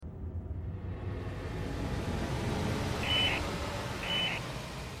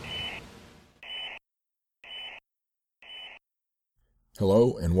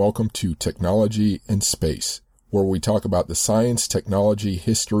Hello and welcome to Technology and Space, where we talk about the science, technology,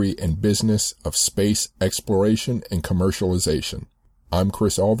 history, and business of space exploration and commercialization. I'm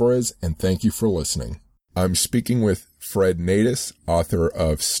Chris Alvarez, and thank you for listening. I'm speaking with Fred Natus, author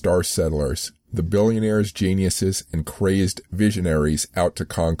of Star Settlers, The Billionaires, Geniuses, and Crazed Visionaries Out to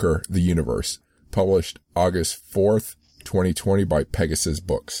Conquer the Universe, published August 4th, 2020 by Pegasus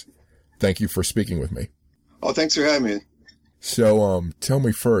Books. Thank you for speaking with me. Oh, thanks for having me. So, tell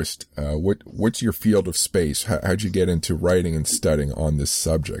me first, what's your field of space? How'd you get into writing and studying on this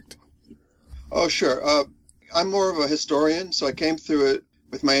subject? Oh, sure. I'm more of a historian, so I came through it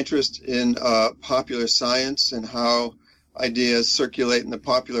with my interest in popular science and how ideas circulate in the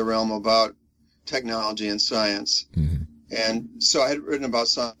popular realm about technology and science. Mm-hmm. And so I had written about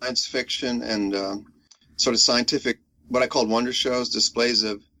science fiction and sort of scientific, what I called wonder shows, displays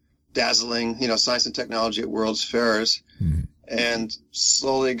of dazzling, science and technology at World's Fairs. Mm-hmm. And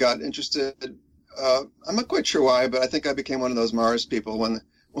slowly got interested. I'm not quite sure why, but I think I became one of those Mars people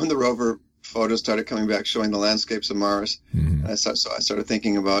when the rover photos started coming back showing the landscapes of Mars. Mm-hmm. And so I started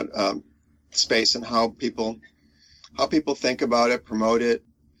thinking about space and how people think about it, promote it,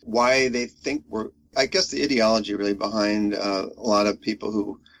 why they think I guess the ideology really behind a lot of people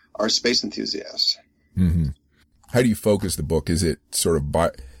who are space enthusiasts. Mm-hmm. How do you focus the book? Is it sort of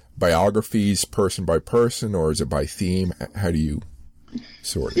biographies, person by person, or is it by theme? How do you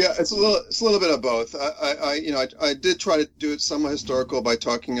sort it? Yeah, it's a little bit of both. I did try to do it somewhat historical by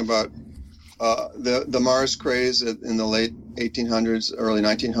talking about the Mars craze in the late 1800s, early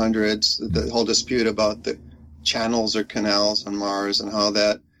 1900s, the whole dispute about the channels or canals on Mars and how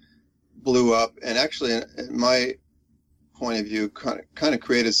that blew up. And actually, in my point of view, kind of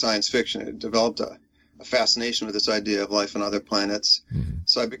created science fiction. It developed a fascination with this idea of life on other planets. Mm-hmm.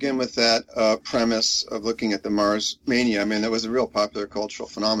 So I begin with that premise of looking at the Mars mania. I mean, that was a real popular cultural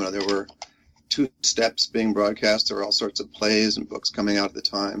phenomenon. There were 2 steps being broadcast. There were all sorts of plays and books coming out at the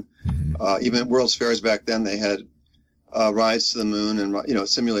time. Mm-hmm. Even at World's Fairs back then, they had rides to the moon and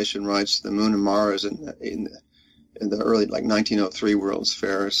simulation rides to the moon and Mars in the early 1903 World's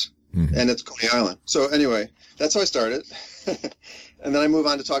Fairs. Mm-hmm. And it's Coney Island. So anyway, that's how I started. And then I move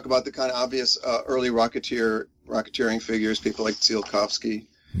on to talk about the kind of obvious early rocketeering figures, people like Tsiolkovsky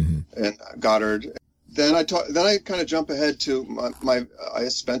mm-hmm. and Goddard. Then I kind of jump ahead to I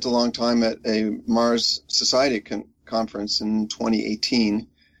spent a long time at a Mars Society conference in 2018. It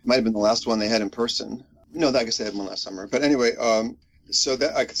might have been the last one they had in person. No, I guess they had one last summer. But anyway, so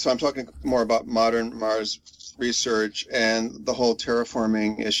I'm talking more about modern Mars research and the whole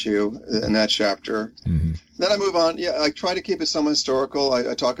terraforming issue in that chapter. Mm-hmm. Then I move on. Yeah, I try to keep it somewhat historical.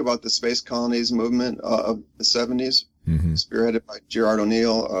 I talk about the space colonies movement of the 70s, mm-hmm. spearheaded by Gerard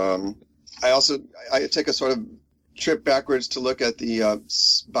O'Neill. I take a sort of trip backwards to look at the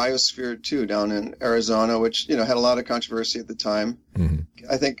Biosphere 2 down in Arizona, which had a lot of controversy at the time.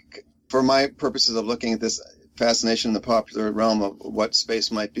 Mm-hmm. I think for my purposes of looking at this fascination in the popular realm of what space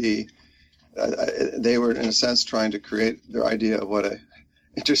might be, they were in a sense trying to create their idea of what a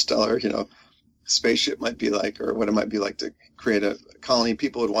interstellar, spaceship might be like, or what it might be like to create a colony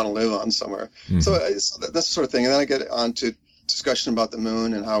people would want to live on somewhere. Mm-hmm. So that's the sort of thing. And then I get on to discussion about the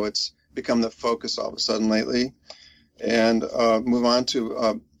moon and how it's become the focus all of a sudden lately, and move on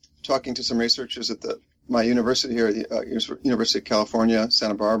to talking to some researchers at my university here, the University of California,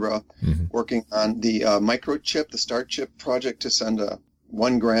 Santa Barbara, mm-hmm. working on the microchip, the START chip project to send a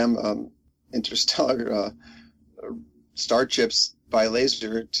 1 gram interstellar star chips by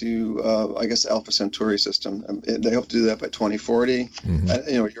laser to, I guess, Alpha Centauri system. They hope to do that by 2040.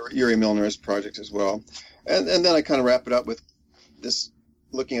 Mm-hmm. Yuri Milner's project as well. And then I kind of wrap it up with this,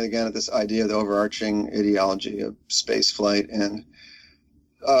 looking again at this idea, the overarching ideology of space flight, and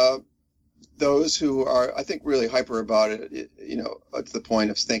those who are, I think, really hyper about it, to the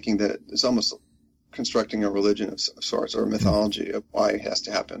point of thinking that it's almost constructing a religion of sorts or a mythology mm-hmm. of why it has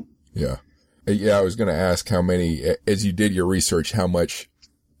to happen. Yeah. Yeah, I was going to ask how many, as you did your research, how much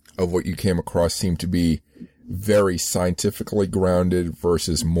of what you came across seemed to be very scientifically grounded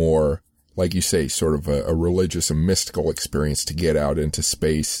versus more, like you say, sort of a religious and mystical experience to get out into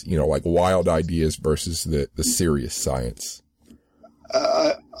space, like wild ideas versus the serious science.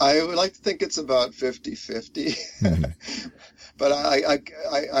 I would like to think it's about 50-50, mm-hmm. but I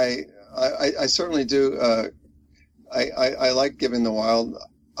certainly do. I like giving the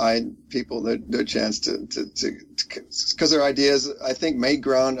wild-eyed people their chance to because their ideas, I think, may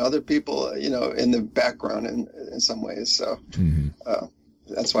ground other people, in the background in some ways. So mm-hmm.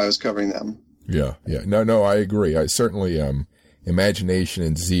 That's why I was covering them. Yeah. No, I agree. I certainly, imagination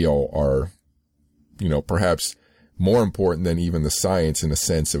and zeal are, perhaps more important than even the science in a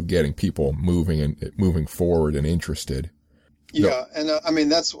sense of getting people moving forward and interested. Yeah, and I mean,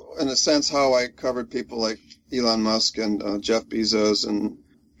 that's in a sense how I covered people like Elon Musk and Jeff Bezos and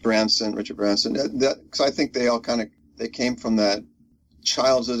Richard Branson. Because I think they all they came from that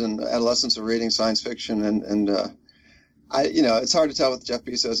childhood and adolescence of reading science fiction, and it's hard to tell with Jeff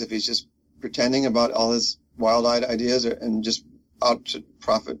Bezos if he's just pretending about all his wild-eyed ideas and just out to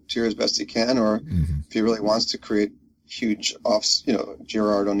profiteer as best he can, or if he really wants to create huge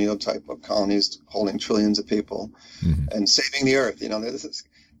Gerard O'Neill type of colonies holding trillions of people and saving the earth.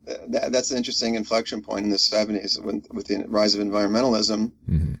 That's an interesting inflection point in the 70s with the rise of environmentalism.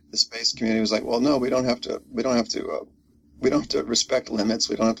 The space community was like, well, no, we don't have to respect limits.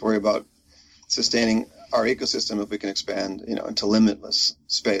 We don't have to worry about sustaining our ecosystem if we can expand, into limitless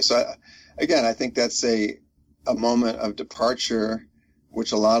space. So I think that's a moment of departure,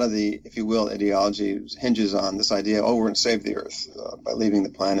 which a lot of the, if you will, ideology hinges on this idea, we're going to save the earth by leaving the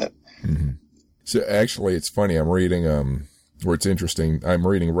planet. So actually, it's funny. I'm reading, where it's interesting, I'm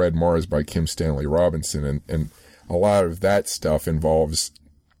reading Red Mars by Kim Stanley Robinson, and a lot of that stuff involves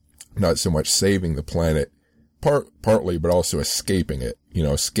not so much saving the planet, partly, but also escaping it,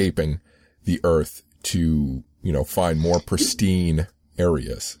 escaping the earth to, find more pristine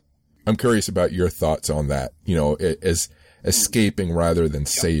areas. I'm curious about your thoughts on that, as escaping rather than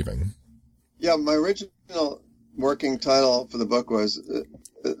saving. Yeah, my original working title for the book was,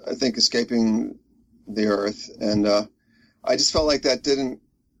 I think, Escaping the Earth. And I just felt like that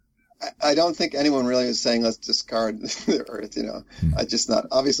I don't think anyone really is saying let's discard the Earth,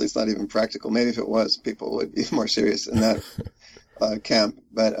 obviously it's not even practical. Maybe if it was, people would be more serious in that camp.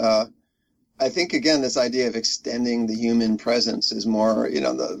 But I think, again, this idea of extending the human presence is more,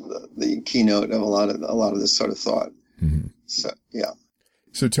 the keynote of a lot of this sort of thought. So, yeah.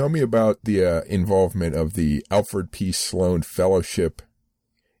 So tell me about the involvement of the Alfred P. Sloan Fellowship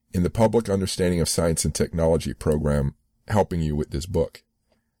in the Public Understanding of Science and Technology program helping you with this book.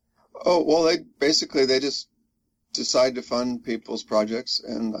 Oh, well, they just decide to fund people's projects,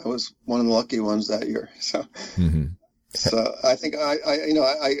 and I was one of the lucky ones that year. So, so I think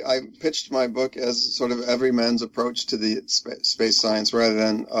I pitched my book as sort of everyman's approach to the space science rather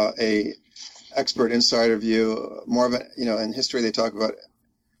than a expert insider view. More of a, in history they talk about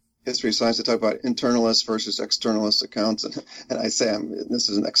history science. They talk about internalist versus externalist accounts, and I say this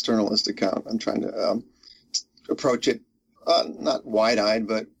is an externalist account. I'm trying to approach it not wide-eyed,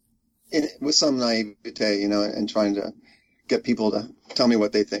 but with some naivete, and trying to get people to tell me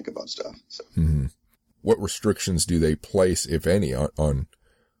what they think about stuff. So. What restrictions do they place, if any, on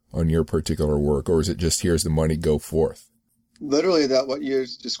your particular work, or is it just here's the money, go forth? Literally, what you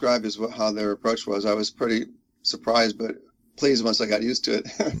described is how their approach was. I was pretty surprised, but pleased once I got used to it.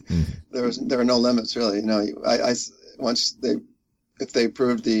 There were no limits, really. If they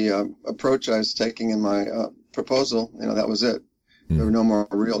approved the approach I was taking in my proposal, that was it. There were no more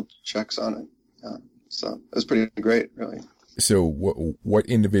real checks on it. So it was pretty great, really. So what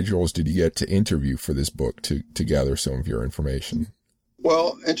individuals did you get to interview for this book to gather some of your information?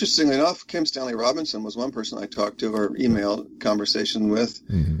 Well, interestingly enough, Kim Stanley Robinson was one person I talked to or emailed conversation with.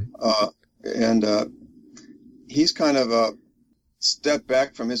 And he's kind of stepped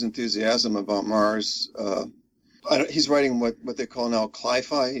back from his enthusiasm about Mars. He's writing what they call now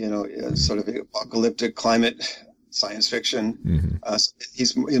cli-fi, sort of apocalyptic climate science fiction.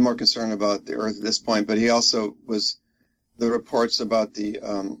 He's more concerned about the Earth at this point, but he also the reports about the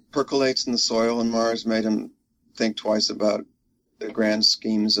percolates in the soil on Mars made him think twice about the grand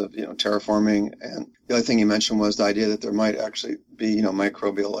schemes of, terraforming. And the other thing he mentioned was the idea that there might actually be,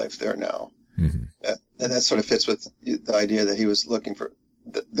 microbial life there now. And that sort of fits with the idea that he was looking for,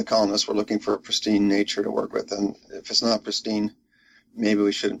 the colonists were looking for pristine nature to work with. And if it's not pristine, maybe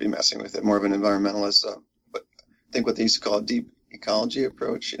we shouldn't be messing with it. More of an environmentalist, but I think what they used to call a deep ecology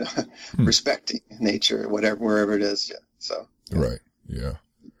approach, respecting nature, wherever it is. Yeah. So. Right. Yeah.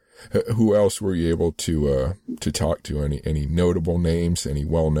 Who else were you able to talk to? Any notable names? Any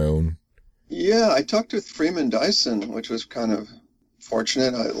well-known? Yeah, I talked with Freeman Dyson, which was kind of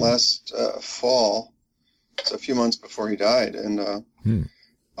fortunate. Last fall, so a few months before he died, and he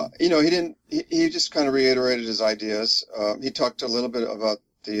just kind of reiterated his ideas. He talked a little bit about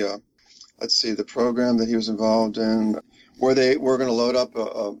the program that he was involved in, where they were going to load up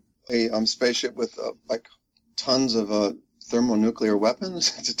a spaceship with like tons of thermonuclear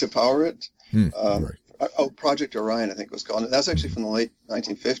weapons to power it. Right. Project Orion, I think it was called. That's actually from the late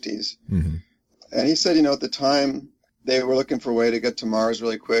 1950s. And he said, at the time they were looking for a way to get to Mars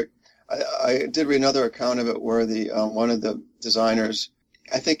really quick. I did read another account of it where one of the designers,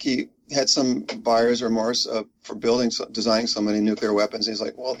 I think had some buyer's remorse for designing so many nuclear weapons. He's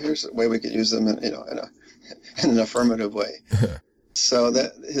like, well, here's a way we could use them in an affirmative way. So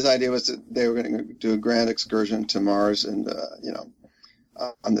that his idea was that they were going to do a grand excursion to Mars and,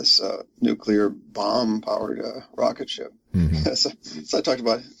 on this nuclear bomb-powered rocket ship. Mm-hmm. So I talked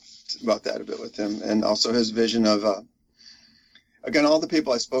about that a bit with him, and also his vision of, again, all the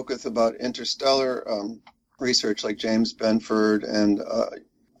people I spoke with about interstellar research, like James Benford, and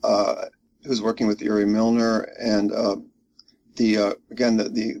who's working with Uri Milner, and the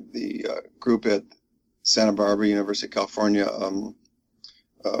group at Santa Barbara, University of California,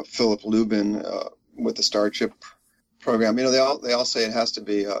 Philip Lubin with the Starship program. They all say it has to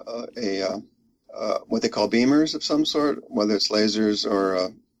be what they call beamers of some sort, whether it's lasers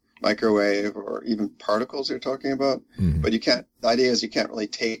or microwave or even particles they're talking about. Mm-hmm. But the idea is you can't really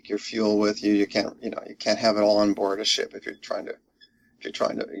take your fuel with you. You can't have it all on board a ship if you're trying to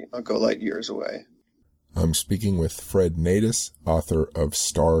go light years away. I'm speaking with Fred Natus, author of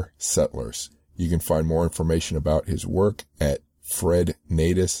Star Settlers. You can find more information about his work at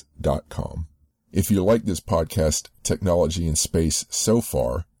frednatus.com. If you like this podcast, Technology in Space, so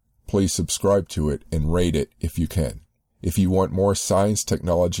far, please subscribe to it and rate it if you can. If you want more science,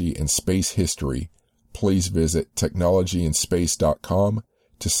 technology, and space history, please visit technologyinspace.com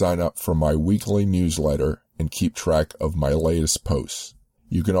to sign up for my weekly newsletter and keep track of my latest posts.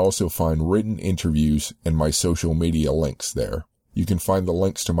 You can also find written interviews and my social media links there. You can find the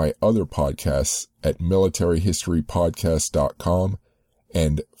links to my other podcasts at militaryhistorypodcast.com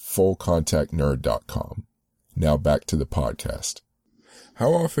and fullcontactnerd.com. Now back to the podcast.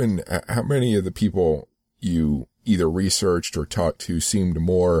 How many of the people you either researched or talked to seemed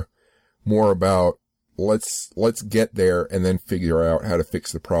more about let's get there and then figure out how to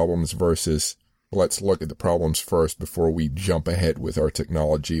fix the problems versus let's look at the problems first before we jump ahead with our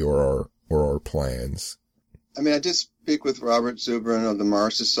technology or our plans? I mean, I did speak with Robert Zubrin of the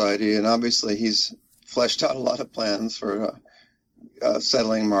Mars Society, and obviously he's fleshed out a lot of plans for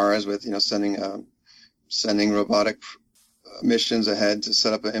settling Mars with, sending robotic missions ahead to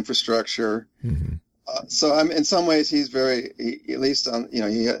set up an infrastructure. Mm-hmm. So in some ways he's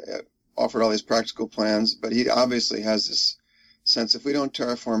he offered all these practical plans, but he obviously has this sense if we don't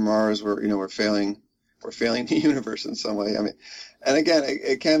terraform Mars, we're failing the universe in some way. I mean, and again,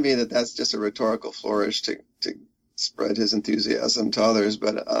 it can be that that's just a rhetorical flourish to spread his enthusiasm to others.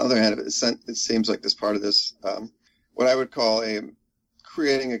 But on the other hand, it seems like this part of this, what I would call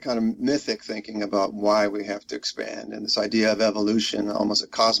creating a kind of mythic thinking about why we have to expand, and this idea of evolution, almost a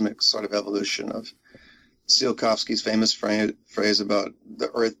cosmic sort of evolution of Tsiolkovsky's famous phrase about the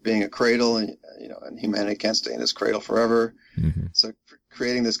Earth being a cradle, and humanity can't stay in this cradle forever. Mm-hmm. So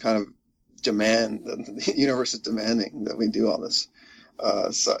creating this kind of demand, the universe is demanding that we do all this.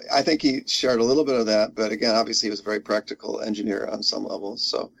 So I think he shared a little bit of that, but again, obviously he was a very practical engineer on some levels.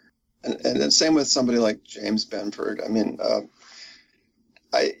 So, and then same with somebody like James Benford. I mean,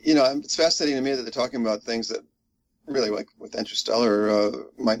 it's fascinating to me that they're talking about things that really, like with Interstellar,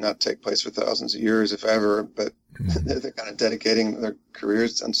 might not take place for thousands of years, if ever, but mm-hmm. they're kind of dedicating their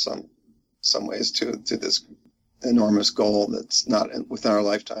careers in some ways to this enormous goal that's not within our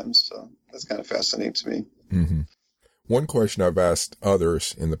lifetimes. So that's kind of fascinating to me. Mm-hmm. One question I've asked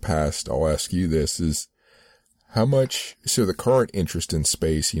others in the past, I'll ask you this, is how much, so the current interest in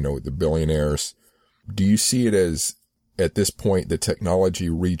space, with the billionaires, do you see it as, at this point, the technology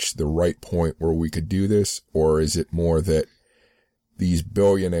reached the right point where we could do this? Or is it more that these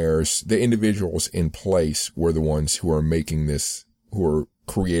billionaires, the individuals in place, were the ones who are making this, who are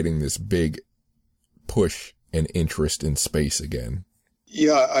creating this big push and interest in space again?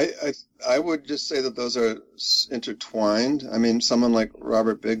 Yeah, I would just say that those are intertwined. I mean, someone like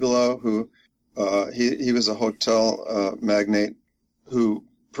Robert Bigelow, who he was a hotel magnate who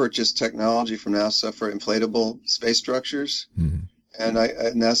purchased technology from NASA for inflatable space structures, mm-hmm. and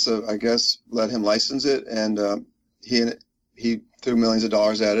NASA, I guess, let him license it, and he threw millions of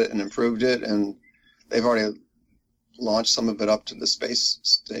dollars at it and improved it, and they've already launched some of it up to the space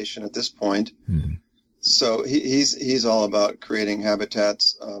station at this point. Mm-hmm. So he's all about creating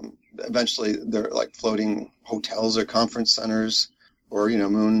habitats. Eventually, they're like floating hotels or conference centers, or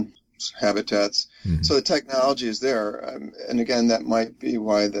moon habitats. Mm-hmm. So the technology is there, and again, that might be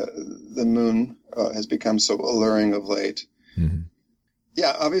why the moon has become so alluring of late. Mm-hmm.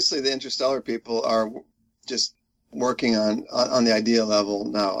 Yeah, obviously, the interstellar people are just working on the idea level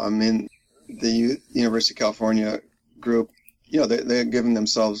now. I mean, the University of California group, they're giving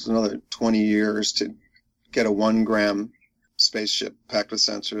themselves another 20 years to get a 1-gram spaceship packed with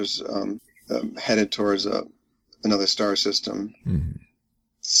sensors headed towards another star system. Mm-hmm.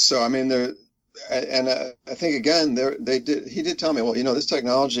 So I mean, I think again, he did tell me, well, this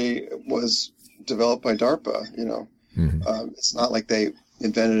technology was developed by DARPA. It's not like they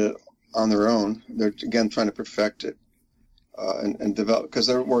invented it on their own. They're again trying to perfect it and develop, because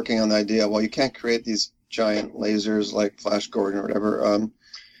they're working on the idea. Well, you can't create these giant lasers like Flash Gordon or whatever.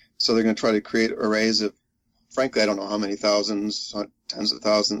 So they're going to try to create arrays of, frankly, I don't know how many thousands, tens of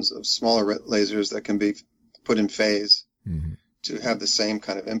thousands of smaller lasers that can be put in phase to have the same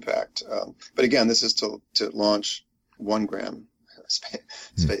kind of impact. But again, this is to launch 1 gram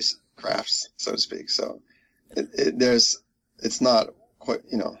space crafts, so to speak. So it's not quite,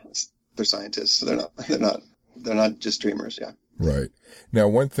 they're scientists, so they're not just dreamers. Yeah. Right. Now,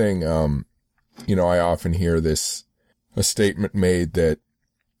 one thing, I often hear a statement made that,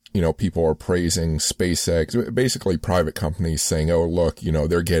 people are praising SpaceX, basically private companies saying, oh, look,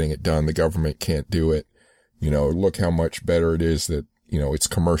 they're getting it done. The government can't do it. Look how much better it is that, it's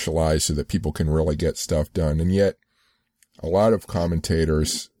commercialized so that people can really get stuff done. And yet a lot of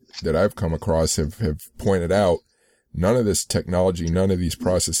commentators that I've come across have pointed out none of this technology, none of these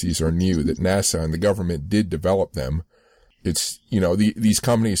processes are new, that NASA and the government did develop them. It's, these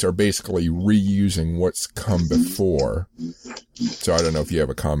companies are basically reusing what's come before. So I don't know if you have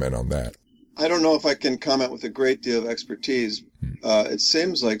a comment on that. I don't know if I can comment with a great deal of expertise. It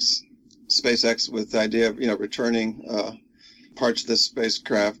seems like SpaceX, with the idea of, returning parts of the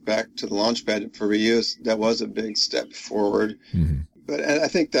spacecraft back to the launch pad for reuse, that was a big step forward. Mm-hmm. But I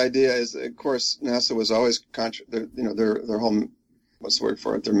think the idea is, of course, NASA was always, their whole, what's the word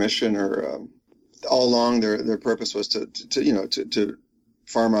for it, their mission, or all along their purpose was to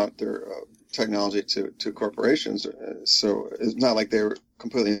farm out their technology to corporations. So it's not like they were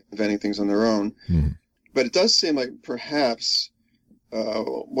completely inventing things on their own. Mm-hmm. But it does seem like perhaps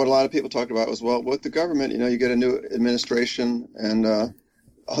what a lot of people talked about was, well, with the government, you get a new administration, and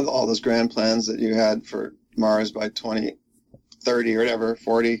all those grand plans that you had for Mars by 2030 or whatever,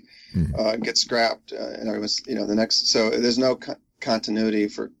 40, get scrapped, and everyone's, the next. So there's no continuity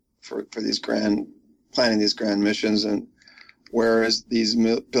for these planning these grand missions, and whereas these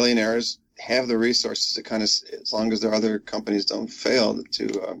billionaires have the resources to kind of, as long as their other companies don't fail,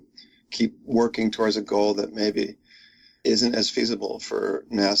 to keep working towards a goal that maybe isn't as feasible for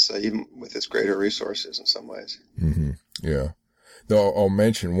NASA, even with its greater resources in some ways. Mm-hmm. Yeah. Though I'll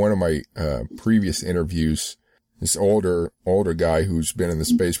mention one of my previous interviews, this older guy who's been in the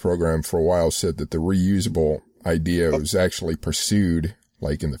space program for a while said that the reusable idea was actually pursued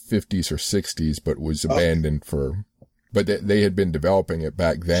like in the 50s or 60s, but was abandoned but they had been developing it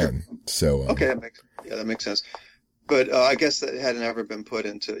back then. Sure. So, okay. That makes sense. But I guess that hadn't ever been put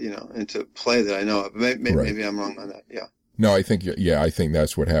into play that I know of. Maybe I'm wrong on that. Yeah. No, I think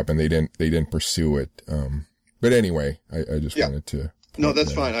that's what happened. They didn't pursue it. But anyway, I just wanted to. No,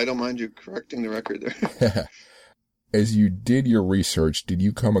 that's fine. I don't mind you correcting the record there. As you did your research, did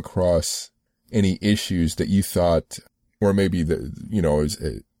you come across any issues that you thought, or maybe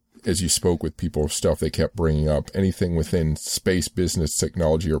as you spoke with people, stuff they kept bringing up, anything within space business,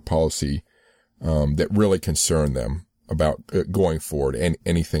 technology, or policy that really concerned them about going forward, and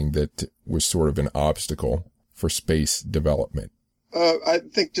anything that was sort of an obstacle for space development? I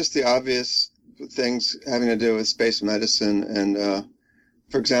think just the obvious things having to do with space medicine. And,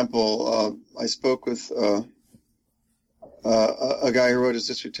 for example, I spoke with a guy who wrote his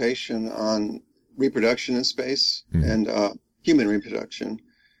dissertation on reproduction in space and human reproduction,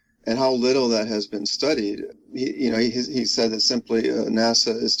 and how little that has been studied. He said that simply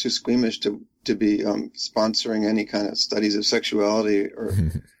NASA is too squeamish to be sponsoring any kind of studies of sexuality, or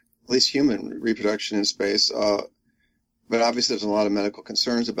at least human reproduction in space. But obviously there's a lot of medical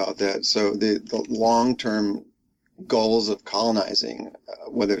concerns about that. So the long-term goals of colonizing,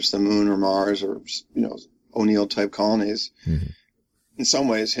 whether it's the moon or Mars or, O'Neill type colonies, in some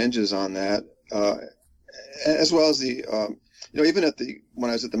ways hinges on that, as well as the, even when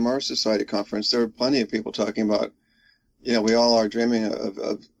I was at the Mars Society conference, there were plenty of people talking about, we all are dreaming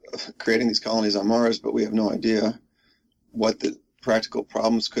of creating these colonies on Mars, but we have no idea what the practical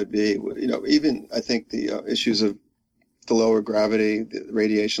problems could be. Even I think the issues of the lower gravity, the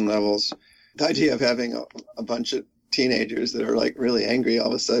radiation levels, the idea of having a bunch of teenagers that are like really angry all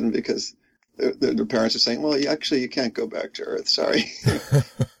of a sudden because their parents are saying, well, you can't go back to Earth. Sorry.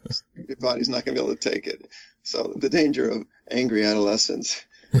 Your body's not going to be able to take it. So the danger of angry adolescents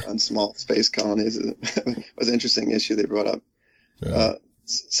on small space colonies was an interesting issue they brought up. Yeah.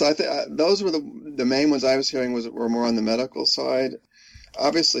 So I think those were the main ones I was hearing were more on the medical side.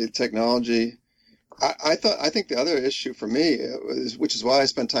 Obviously, technology. I think the other issue for me, which is why I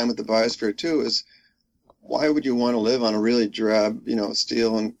spent time with the biosphere too, is why would you want to live on a really drab,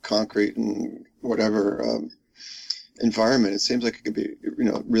 steel and concrete and whatever environment? It seems like it could be,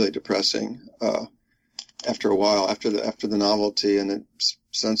 really depressing after a while, after the novelty and the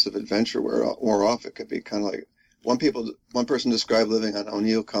sense of adventure wore off. It could be kind of like one person described living on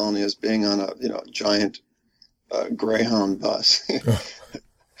O'Neill Colony as being on a giant Greyhound bus,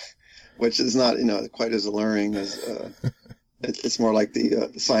 which is not quite as alluring as it's more like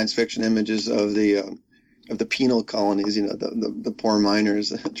the science fiction images of the penal colonies, the poor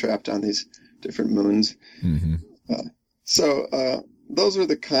miners trapped on these different moons. Mm-hmm. So those are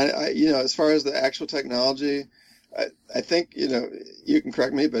the kind of, as far as the actual technology, I think, you can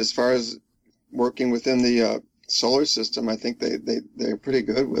correct me, but as far as working within the solar system, I think they're pretty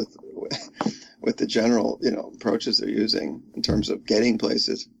good with the general, approaches they're using in terms of getting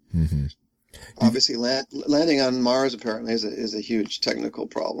places. Mm-hmm. Obviously, landing on Mars apparently is a huge technical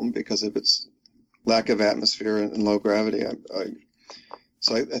problem because of its lack of atmosphere and low gravity.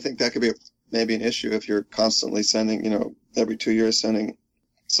 So I think that could be maybe an issue if you're constantly sending, every 2 years sending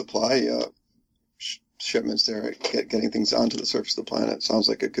supply shipments there, getting things onto the surface of the planet. Sounds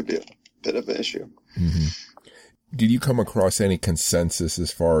like it could be a bit of an issue. Mm-hmm. Did you come across any consensus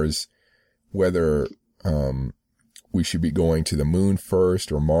as far as whether we should be going to the moon first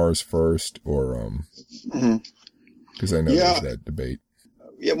or Mars first, or because I know there's that debate.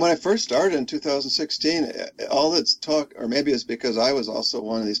 Yeah, when I first started in 2016, all that's talk, or maybe it's because I was also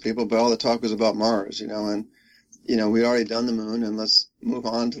one of these people, but all the talk was about Mars, and we'd already done the moon, and let's move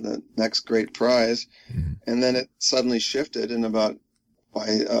on to the next great prize. Mm-hmm. And then it suddenly shifted, and by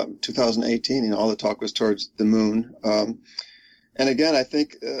 2018, all the talk was towards the moon. And again, I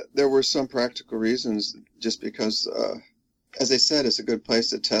think there were some practical reasons, just because, as I said, it's a good place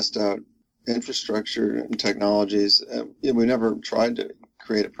to test out infrastructure and technologies. We never tried to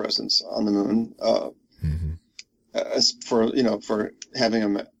create a presence on the moon. As for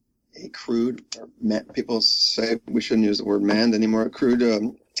having a crewed, or people say we shouldn't use the word manned anymore, a crewed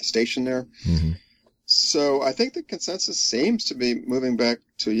station there. Mm-hmm. So I think the consensus seems to be moving back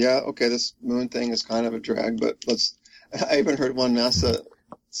to, this moon thing is kind of a drag, but I even heard one NASA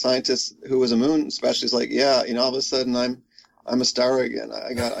scientist who was a moon specialist like, all of a sudden I'm a star again.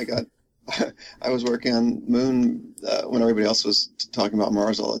 I was working on moon when everybody else was talking about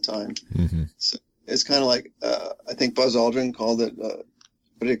Mars all the time. Mm-hmm. So it's kind of like, I think Buzz Aldrin called it, what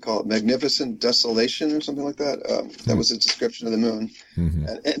do you call it? Magnificent desolation or something like that. That was a description of the moon. Mm-hmm.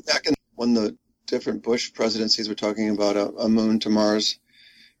 And back when the different Bush presidencies were talking about a moon to Mars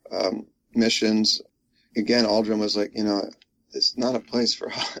missions, again, Aldrin was like, it's not a place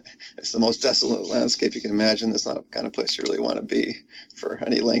for, it's the most desolate landscape you can imagine. It's not a kind of place you really want to be for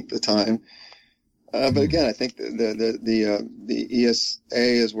any length of time. But again, I think the ESA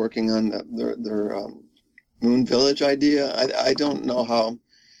is working on their Moon Village idea. I don't know how,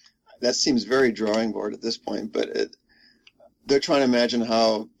 that seems very drawing board at this point, but they're trying to imagine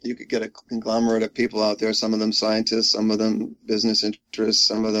how you could get a conglomerate of people out there, some of them scientists, some of them business interests,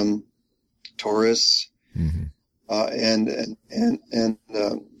 some of them tourists, mm-hmm. and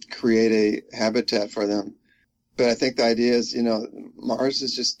create a habitat for them. But I think the idea is, Mars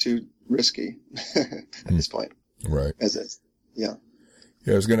is just too risky at this point. Right. Yeah,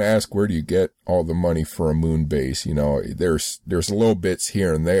 I was going to ask, where do you get all the money for a moon base? There's little bits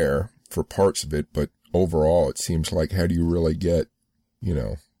here and there for parts of it, but overall, it seems like, how do you really get,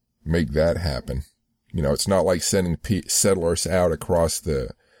 make that happen? It's not like sending settlers out across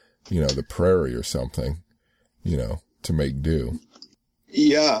the prairie or something, to make do.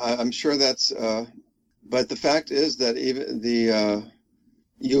 Yeah, I'm sure that's, but the fact is that even the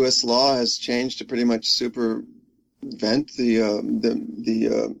U.S. law has changed to pretty much circumvent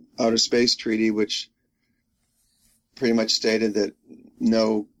the Outer Space Treaty, which pretty much stated that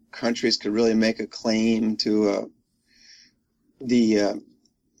no countries could really make a claim to the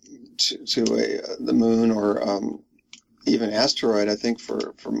moon or even asteroid. I think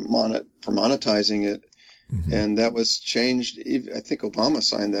for monetizing it, mm-hmm. and that was changed. I think Obama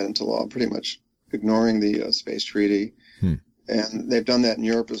signed that into law, pretty much ignoring the space treaty. And they've done that in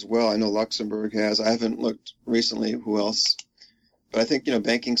Europe as well. I know Luxembourg has. I haven't looked recently who else, but I think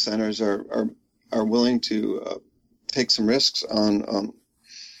banking centers are willing to take some risks on.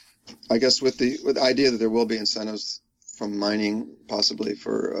 I guess with the idea that there will be incentives from mining, possibly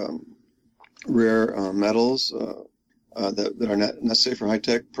for rare metals that are not necessary for high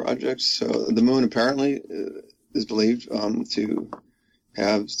tech projects. So the moon apparently is believed to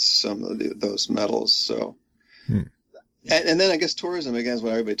have some of those metals. So. And then I guess tourism, again, is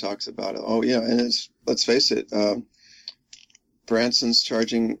what everybody talks about. Oh, and let's face it, Branson's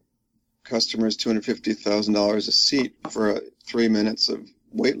charging customers $250,000 a seat for 3 minutes of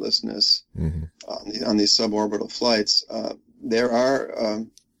weightlessness on these suborbital flights. There are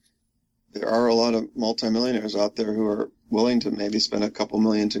a lot of multimillionaires out there who are willing to maybe spend a couple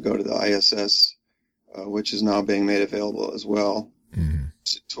million to go to the ISS, which is now being made available as well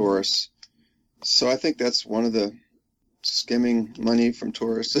to tourists. So I think that's one of the skimming money from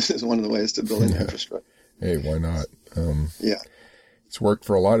tourists is one of the ways to build an infrastructure. Hey, why not? Yeah. It's worked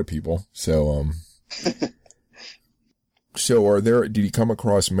for a lot of people. So, did you come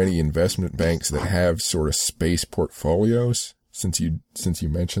across many investment banks that have sort of space portfolios since you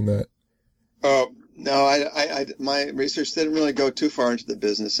mentioned that? No, my research didn't really go too far into the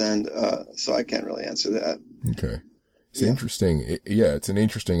business end, so I can't really answer that. Okay. It's interesting. It's an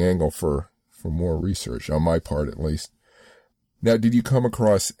interesting angle for more research on my part, at least. Now, did you come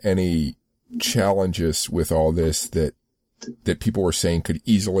across any challenges with all this that people were saying could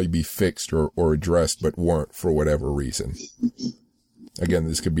easily be fixed or addressed, but weren't for whatever reason? Again,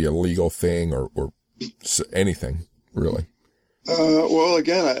 this could be a legal thing or anything, really. Well,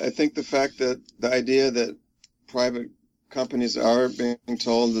 again, I think the fact that the idea that private companies are being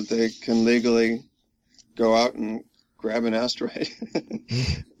told that they can legally go out and grab an asteroid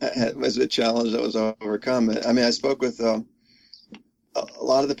was a challenge that was overcome. I mean, I spoke with a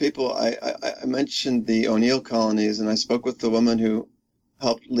lot of the people. I mentioned the O'Neill colonies, and I spoke with the woman who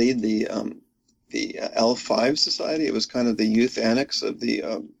helped lead the L5 Society. It was kind of the youth annex of the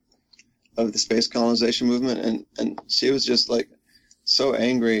space colonization movement, and she was just like so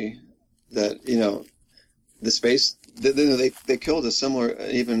angry that the space they killed a similar,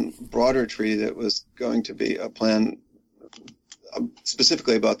 even broader treaty that was going to be a plan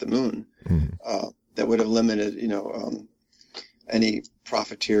specifically about the moon that would have limited any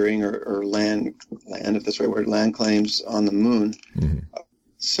profiteering or land if that's the right word, land claims on the moon.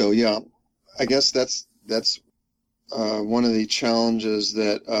 So I guess that's one of the challenges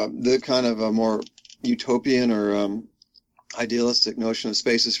that the kind of a more utopian or idealistic notion of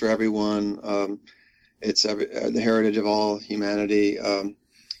space is for everyone. It's the heritage of all humanity.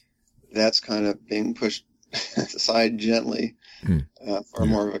 That's kind of being pushed aside gently for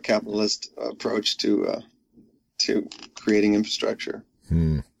more of a capitalist approach to creating infrastructure.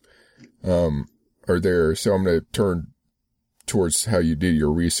 So I'm going to turn towards how you did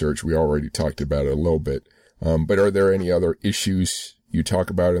your research. We already talked about it a little bit. But are there any other issues you talk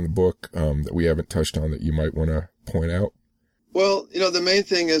about in the book that we haven't touched on that you might want to point out? Well, the main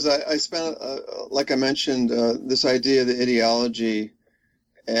thing is I spent, like I mentioned, this idea of the ideology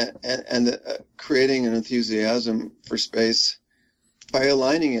and creating an enthusiasm for space by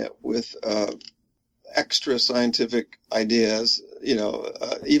aligning it with extra scientific ideas,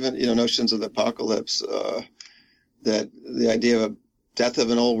 even, notions of the apocalypse, that the idea of a death of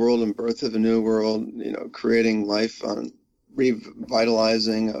an old world and birth of a new world, creating life on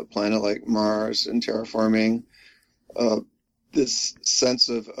revitalizing a planet like Mars and terraforming, this sense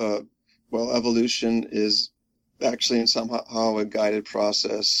of, evolution is actually in somehow a guided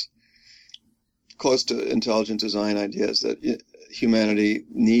process close to intelligent design ideas that humanity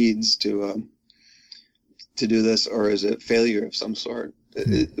needs to do this, or is it failure of some sort?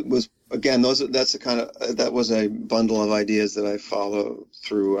 It was, again, that was a bundle of ideas that I follow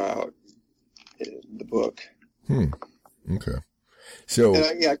throughout the book. Okay. So,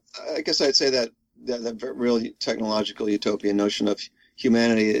 I guess I'd say that real technological utopian notion of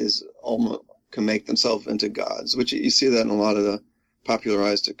humanity is almost can make themselves into gods, which you see that in a lot of the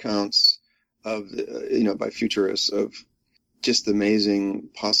popularized accounts of, by futurists of just the amazing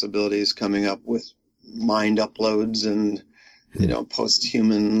possibilities coming up with mind uploads and,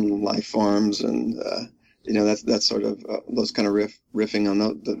 post-human life forms. And, that's sort of those kind of riffing on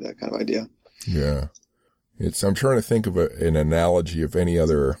that kind of idea. Yeah. I'm trying to think of an analogy of any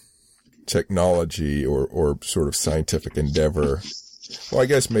other technology or sort of scientific endeavor. Well, I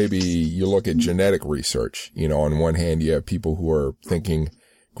guess maybe you look at genetic research. On one hand, you have people who are thinking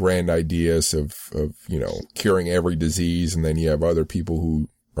grand ideas of curing every disease. And then you have other people who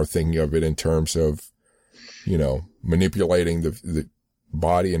are thinking of it in terms of, manipulating the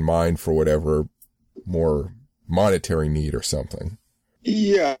body and mind for whatever more monetary need or something.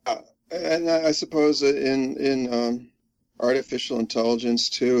 Yeah. And I suppose in artificial intelligence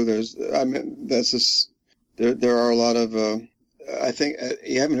too, there are a lot of, I think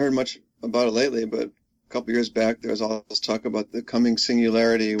you haven't heard much about it lately, but a couple of years back, there was all this talk about the coming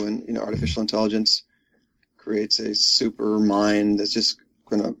singularity when, artificial intelligence creates a super mind that's just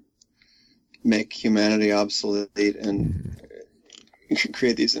going to make humanity obsolete and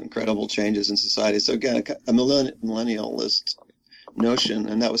create these incredible changes in society. So again, a millennialist notion,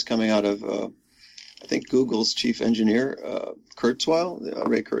 and that was coming out of I think Google's chief engineer, Kurzweil,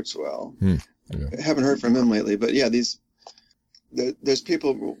 Ray Kurzweil. Yeah. I haven't heard from him lately, but yeah, there's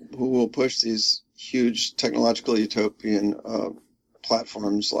people who will push these huge technological utopian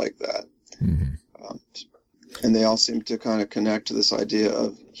platforms like that. Mm-hmm. And they all seem to kind of connect to this idea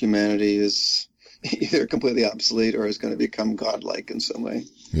of humanity is either completely obsolete or is going to become godlike in some way.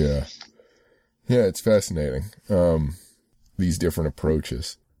 Yeah. Yeah, it's fascinating. These different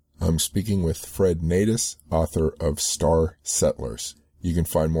approaches. I'm speaking with Fred Natus, author of Star Settlers. You can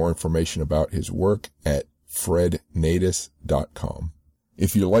find more information about his work at frednatus.com.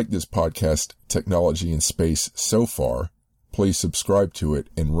 If you like this podcast, Technology in Space, so far, please subscribe to it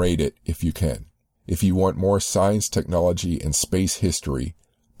and rate it if you can. If you want more science, technology, and space history,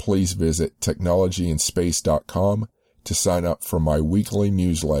 please visit technologyinspace.com to sign up for my weekly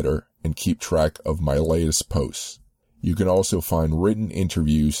newsletter and keep track of my latest posts. You can also find written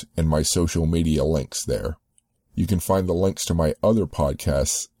interviews and my social media links there. You can find the links to my other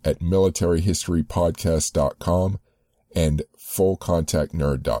podcasts at militaryhistorypodcast.com and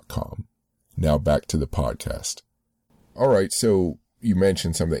fullcontactnerd.com. Now back to the podcast. All right, so you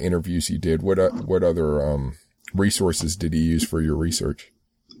mentioned some of the interviews you did. What other resources did you use for your research?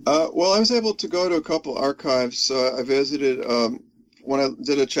 Well, I was able to go to a couple archives. I visited, when I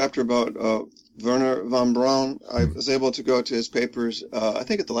did a chapter about Wernher von Braun, I was able to go to his papers, I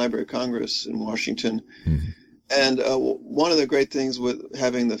think at the Library of Congress in Washington. Mm-hmm. And one of the great things with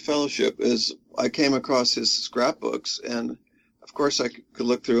having the fellowship is I came across his scrapbooks, and of course I could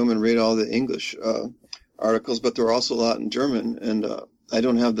look through them and read all the English articles, but there were also a lot in German, and I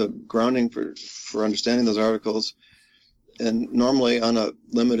don't have the grounding for understanding those articles. And normally on a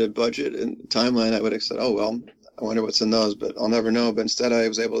limited budget and timeline, I would have said, oh, well, I wonder what's in those, but I'll never know. But instead, I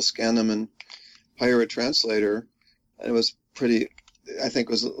was able to scan them and hire a translator. And it was pretty, I think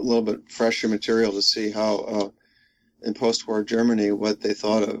it was a little bit fresher material to see how in post-war Germany, what they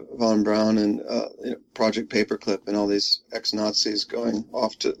thought of von Braun and Project Paperclip and all these ex-Nazis going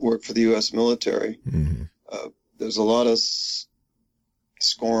off to work for the U.S. military. Mm-hmm. There's a lot of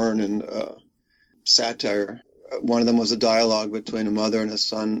scorn and satire. One of them was a dialogue between a mother and a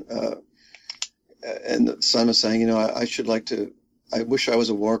son, and the son was saying, I wish I was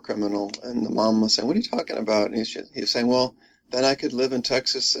a war criminal. And the mom was saying, what are you talking about? And he was saying, well, then I could live in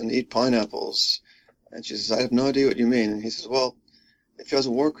Texas and eat pineapples. And she says, I have no idea what you mean. And he says, well, if I was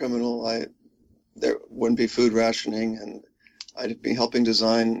a war criminal, there wouldn't be food rationing, and I'd be helping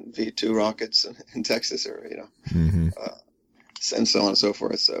design V-2 rockets in Texas, or, mm-hmm. And so on and so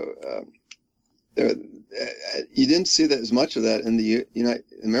forth. So you didn't see that as much of that in the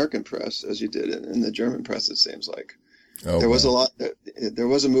American press as you did in the German press, it seems like. Oh, there was there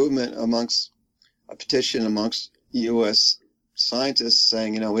was a movement a petition amongst U.S. scientists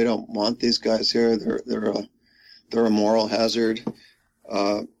saying, we don't want these guys here. They're a moral hazard.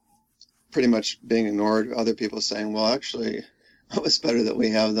 Pretty much being ignored. Other people saying, well, actually, it's better that we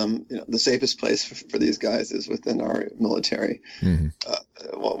have them. The safest place for these guys is within our military. Mm-hmm.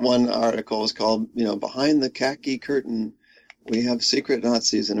 One article was called, Behind the Khaki Curtain, we have secret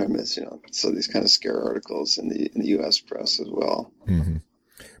Nazis in our midst. So these kind of scare articles in the U.S. press as well. Mm-hmm.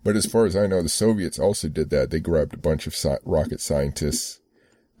 But as far as I know, the Soviets also did that. They grabbed a bunch of rocket scientists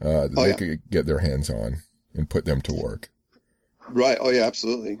that they could get their hands on and put them to work. Right. Oh, yeah,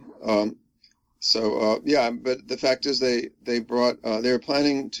 absolutely. But the fact is they were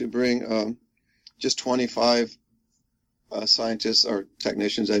planning to bring just 25 scientists or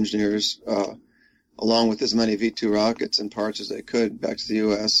technicians, engineers, along with as many V-2 rockets and parts as they could back to the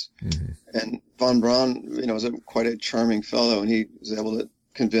U.S. Mm-hmm. And von Braun, was quite a charming fellow, and he was able to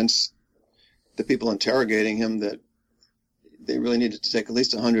convince the people interrogating him that they really needed to take at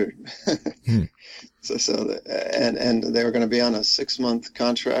least 100. And they were going to be on a 6-month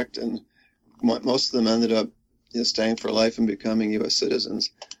contract, and most of them ended up staying for life and becoming U.S.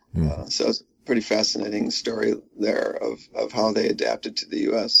 citizens. So it's a pretty fascinating story there of how they adapted to the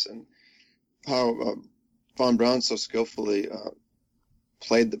U.S. and how von Braun so skillfully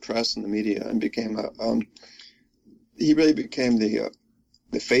played the press and the media and became he really became the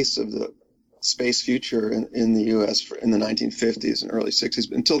face of the space future in the U.S. in the 1950s and early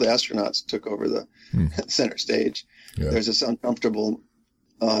 60s, until the astronauts took over the center stage. Yeah. There's this uncomfortable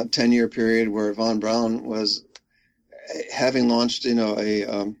 10-year period where von Braun was having launched,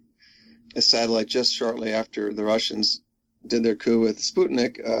 a satellite just shortly after the Russians did their coup with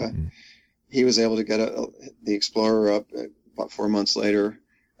Sputnik. He was able to get the Explorer up about 4 months later,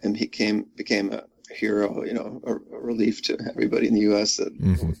 and he became a hero, a relief to everybody in the U.S. that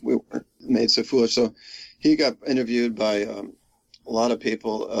we weren't made so foolish. So he got interviewed by a lot of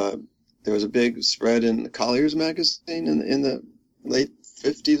people. There was a big spread in the Collier's magazine in the late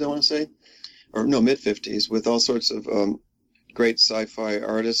 50s, I want to say, or no, mid 50s, with all sorts of great sci-fi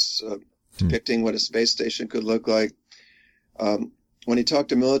artists depicting what a space station could look like. When he talked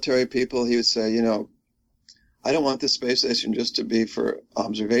to military people, he would say, I don't want this space station just to be for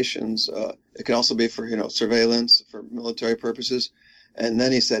observations. It can also be for, surveillance, for military purposes. And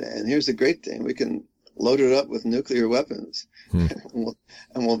then he said, and here's the great thing, we can load it up with nuclear weapons and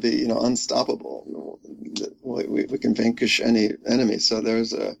we'll be, unstoppable. We can vanquish any enemy. So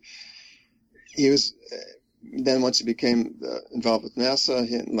then once he became involved with NASA,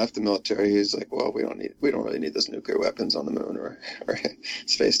 he left the military. He was like, well, we don't really need those nuclear weapons on the moon or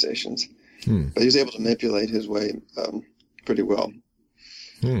space stations. But he was able to manipulate his way pretty well.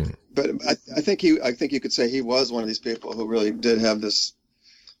 But I think you could say he was one of these people who really did have this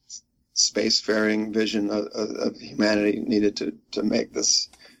spacefaring vision of humanity needed to make this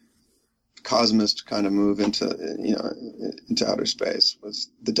cosmist kind of move into outer space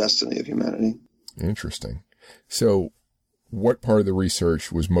was the destiny of humanity. Interesting. So what part of the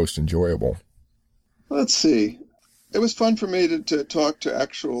research was most enjoyable? Let's see. It was fun for me to talk to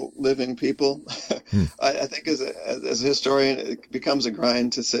actual living people. I think as a historian, it becomes a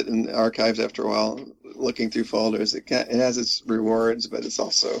grind to sit in archives after a while, looking through folders. It has its rewards, but it's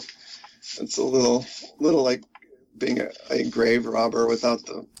a little like being a grave robber without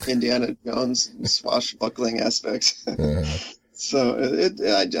the Indiana Jones swashbuckling aspects. So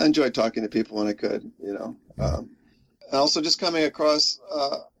I enjoyed talking to people when I could, and also just coming across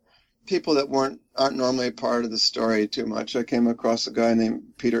people that aren't normally part of the story too much. I came across a guy named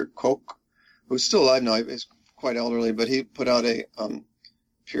Peter Koch, who's still alive now. He's quite elderly, but he put out a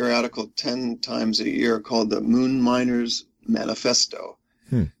periodical 10 times a year called the Moon Miners Manifesto.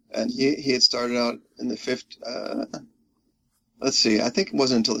 And he had started out in the 50s. Let's see, I think it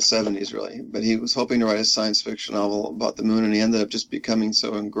wasn't until the 70s, really. But he was hoping to write a science fiction novel about the moon, and he ended up just becoming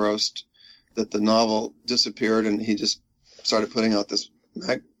so engrossed that the novel disappeared, and he just started putting out this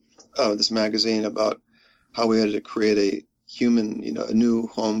magazine about how we had to create a human, a new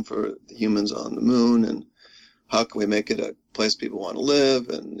home for the humans on the moon, and how can we make it a place people want to live,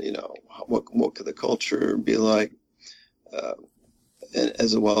 and, what could the culture be like,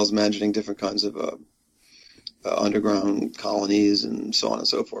 as well as imagining different kinds of underground colonies and so on and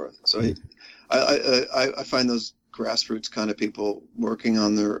so forth. So I find those grassroots kind of people working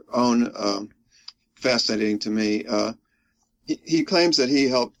on their own fascinating to me. He claims that he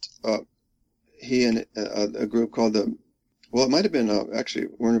helped, he and a group called it might have been actually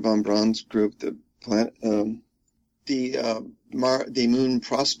Werner von Braun's group, the Moon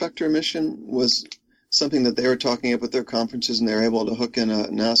Prospector mission was something that they were talking about at their conferences, and they were able to hook in a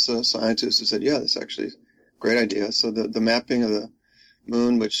NASA scientist who said, yeah, that's actually a great idea. So the mapping of the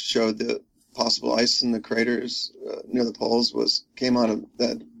moon, which showed the possible ice in the craters near the poles, came out of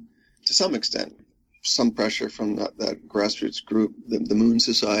that to some extent. Some pressure from that grassroots group, the Moon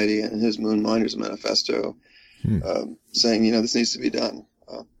Society, and his Moon Miners Manifesto, saying, this needs to be done.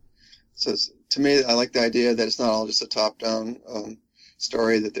 So to me, I like the idea that it's not all just a top-down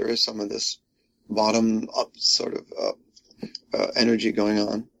story, that there is some of this bottom-up sort of energy going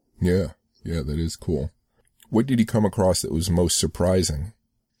on. Yeah, that is cool. What did he come across that was most surprising?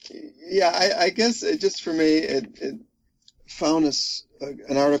 Yeah, I guess just for me, it found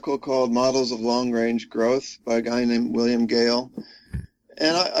an article called Models of Long-Range Growth by a guy named William Gale.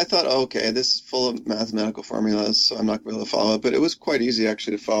 And I thought, okay, this is full of mathematical formulas, so I'm not going to be able to follow it. But it was quite easy,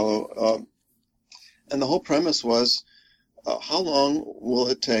 actually, to follow. And the whole premise was, how long will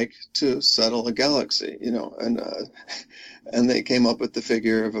it take to settle a galaxy? And they came up with the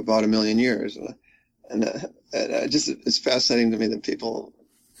figure of about 1 million years. And it's fascinating to me that people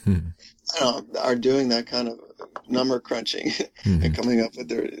are doing that kind of number crunching and coming up with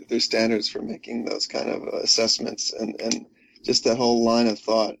their standards for making those kind of assessments. And just that whole line of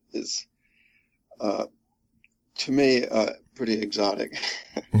thought is, to me, pretty exotic.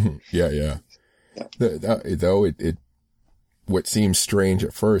 Yeah. Though it what seems strange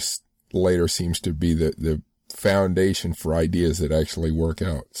at first later seems to be the foundation for ideas that actually work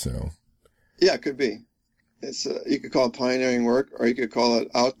out. So yeah, it could be. It's you could call it pioneering work, or you could call it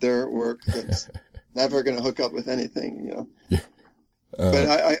out there work that's never going to hook up with anything, Yeah. But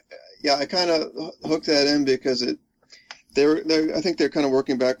I kind of hooked that in because I think they're kind of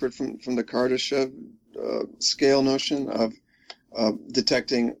working backward from the Kardashev scale notion of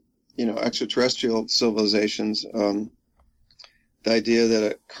detecting, extraterrestrial civilizations. The idea that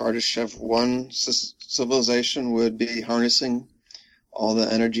a Kardashev 1 civilization would be harnessing all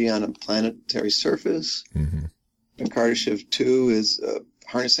the energy on a planetary surface. Kardashev 2 is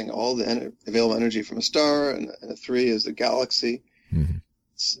harnessing all the available energy from a star, and a 3 is the galaxy. Mm-hmm.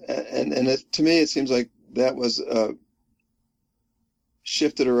 To me, it seems like that was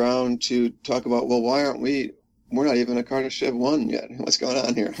shifted around to talk about, well, why aren't we're not even a Kardashev 1 yet. What's going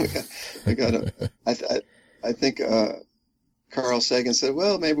on here? I think Carl Sagan said,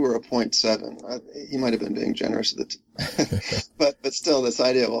 well, maybe we're a 0.7. He might have been being generous at the but still, this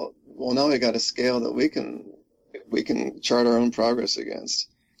idea, well, now we got a scale that we can chart our own progress against.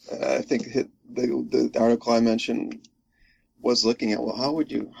 I think the article I mentioned was looking at, well, how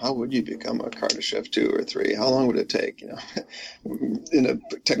would you become a Kardashev 2 or 3? How long would it take? In a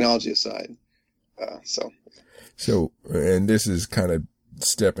technology aside. So, and this is kind of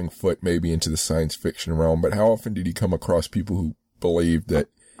stepping foot maybe into the science fiction realm, but how often did you come across people who believe that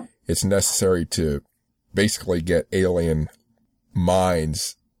it's necessary to basically get alien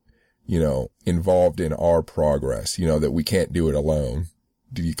minds, involved in our progress, that we can't do it alone?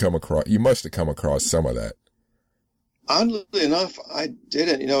 You must have come across some of that. Oddly enough, I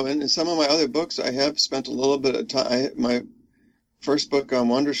didn't, in some of my other books, I have spent a little bit of time. My first book on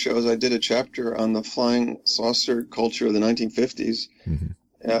Wonder Shows, I did a chapter on the flying saucer culture of the 1950s. Mm-hmm.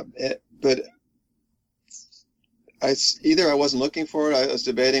 But I wasn't looking for it. I was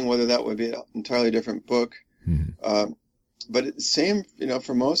debating whether that would be an entirely different book. Mm-hmm. But it's the same,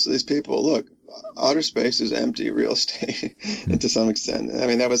 for most of these people, look, outer space is empty real estate to some extent. I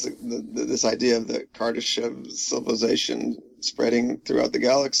mean, that was this idea of the Kardashev civilization spreading throughout the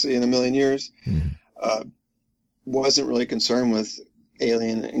galaxy in a million years. Mm-hmm. Wasn't really concerned with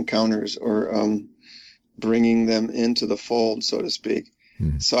alien encounters or bringing them into the fold, so to speak.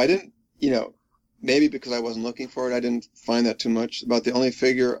 Mm-hmm. So I didn't, maybe because I wasn't looking for it, I didn't find that too much. About the only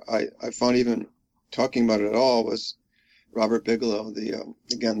figure I found even talking about it at all was Robert Bigelow, the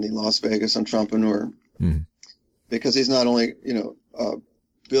Las Vegas entrepreneur, mm-hmm. because he's not only,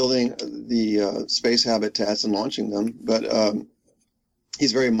 building the space habitats and launching them, but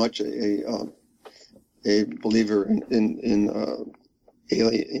he's very much a believer in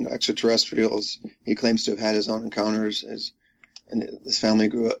alien, extraterrestrials. He claims to have had his own encounters. And his family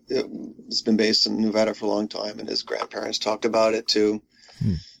grew up. It's been based in Nevada for a long time, and his grandparents talked about it too.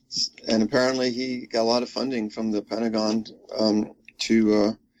 Hmm. And apparently, he got a lot of funding from the Pentagon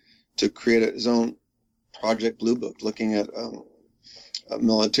to create his own Project Blue Book, looking at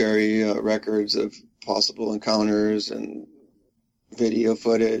military records of possible encounters and video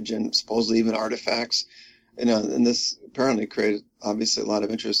footage and supposedly even artifacts. And this apparently created obviously a lot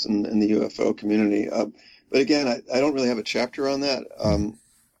of interest in the UFO community. But again, I don't really have a chapter on that. And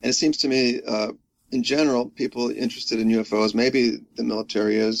it seems to me, in general, people interested in UFOs, maybe the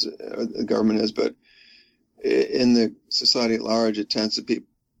military is, or the government is, but in the society at large, it tends to be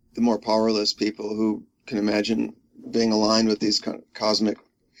the more powerless people who can imagine being aligned with these kind of cosmic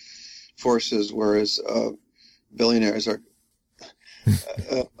forces, whereas billionaires are.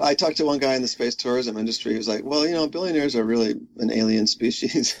 I talked to one guy in the space tourism industry who was like, well, billionaires are really an alien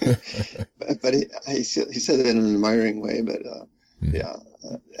species. But he said it in an admiring way. But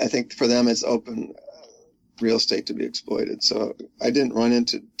I think for them it's open real estate to be exploited. So I didn't run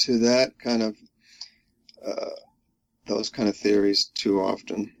into that kind of those kind of theories too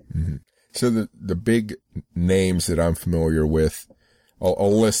often. Mm-hmm. So the big names that I'm familiar with,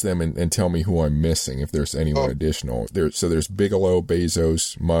 I'll list them and tell me who I'm missing if there's anyone additional. There's Bigelow,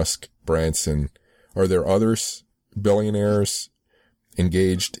 Bezos, Musk, Branson. Are there others, billionaires,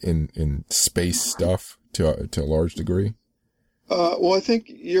 engaged in space stuff to a large degree? Well, I think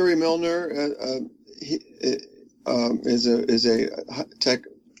Yuri Milner is a tech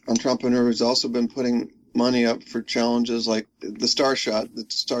entrepreneur who's also been putting money up for challenges like the Starshot, the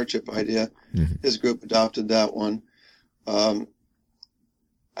Starship idea. Mm-hmm. His group adopted that one.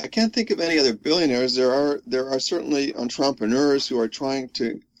 I can't think of any other billionaires. There are certainly entrepreneurs who are trying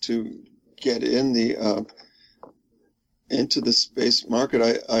to get in into the space market.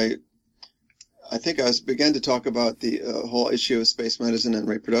 I think I began to talk about the whole issue of space medicine and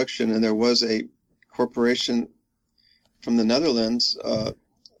reproduction, and there was a corporation from the Netherlands, I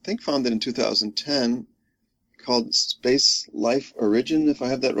think founded in 2010, called Space Life Origin, if I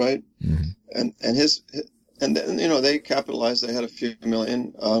have that right. Mm-hmm. And then, they capitalized. They had a few $1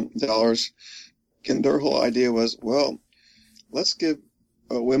 million. And their whole idea was, well, let's give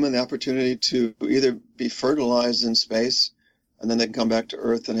women the opportunity to either be fertilized in space, and then they can come back to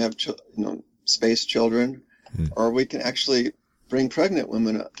Earth and have, space children, or we can actually bring pregnant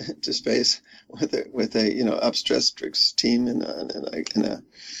women to space with a obstetrics team in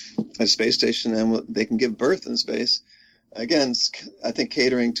a space station, and they can give birth in space. again, I think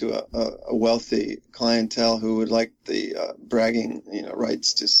catering to a wealthy clientele who would like the bragging,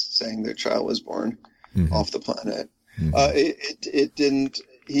 rights to saying their child was born off the planet. It didn't.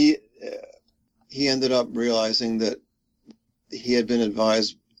 He ended up realizing that he had been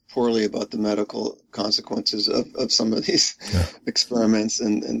advised poorly about the medical consequences of some of these experiments,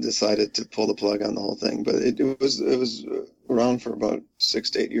 and decided to pull the plug on the whole thing. But it was around for about 6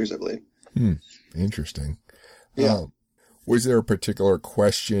 to 8 years, I believe. Interesting. Yeah. Was there a particular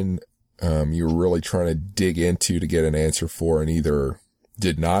question you were really trying to dig into to get an answer for, and either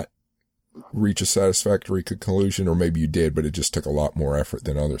did not reach a satisfactory conclusion, or maybe you did, but it just took a lot more effort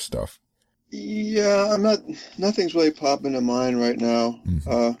than other stuff? Yeah, nothing's really popping to mind right now.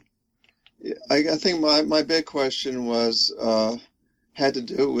 I think my big question was, had to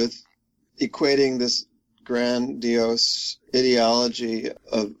do with equating this grandiose ideology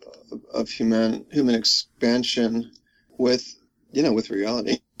of human expansion with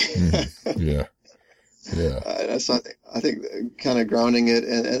reality. Yeah. So I think kind of grounding it,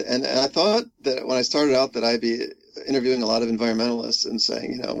 and I thought that when I started out that I'd be interviewing a lot of environmentalists and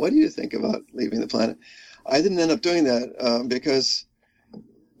saying, what do you think about leaving the planet? I didn't end up doing that because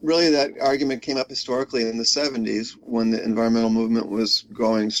really that argument came up historically in the 70s when the environmental movement was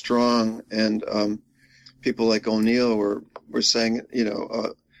going strong, and people like O'Neill were saying,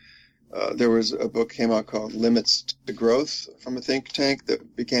 there was a book came out called Limits to Growth from a think tank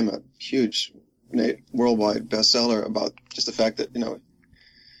that became a huge worldwide bestseller about just the fact that,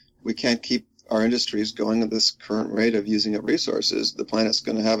 we can't keep our industries going at this current rate of using up resources. The planet's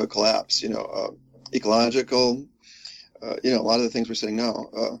going to have a collapse, ecological, a lot of the things we're saying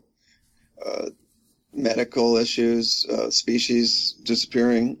now, medical issues, species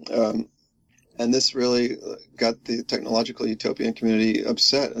disappearing. And this really got the technological utopian community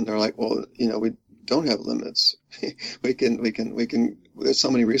upset, and they're like, well, we don't have limits. we can, there's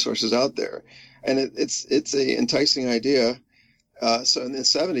so many resources out there. And it's a enticing idea. So in the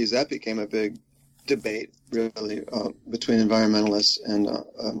 70s, that became a big debate, really, between environmentalists and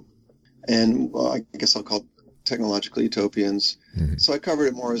I guess I'll call technological utopians. So I covered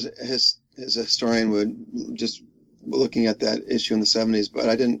it more as a historian would, just looking at that issue in the 70s, but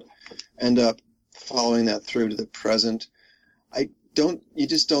I didn't end up following that through to the present. You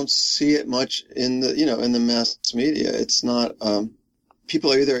just don't see it much in the mass media. It's not,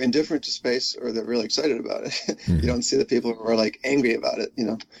 people are either indifferent to space or they're really excited about it. You don't see the people who are like angry about it,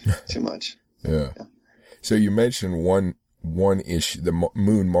 too much. Yeah. So you mentioned one issue, the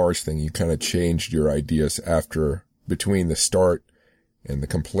Moon Mars thing. You kind of changed your ideas between the start and the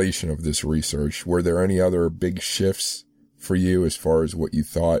completion of this research. Were there any other big shifts for you as far as what you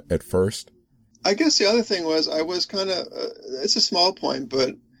thought at first? I guess the other thing was I was kind of, it's a small point,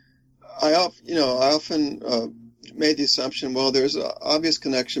 but I often made the assumption, well, there's an obvious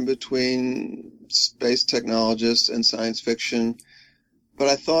connection between space technologists and science fiction. But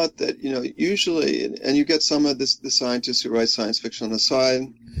I thought that, usually, and you get some of the scientists who write science fiction on the side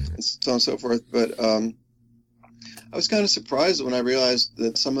and so on and so forth. But I was kind of surprised when I realized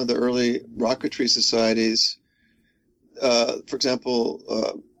that some of the early rocketry societies, for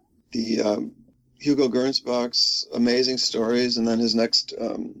example, the Hugo Gernsback's Amazing Stories, and then his next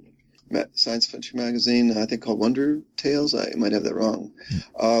science fiction magazine, I think called Wonder Tales. I might have that wrong.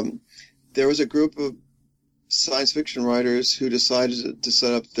 There was a group of science fiction writers who decided to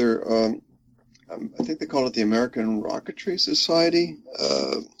set up their, I think they called it the American Rocketry Society,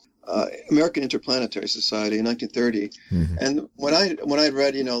 American Interplanetary Society in 1930. And when I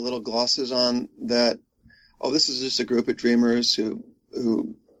read, little glosses on that, this is just a group of dreamers who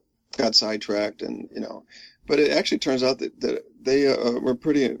got sidetracked, and but it actually turns out that they were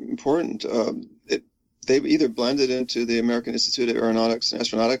pretty important. They either blended into the American Institute of Aeronautics and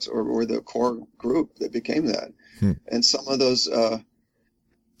Astronautics, or were the core group that became that. And some of those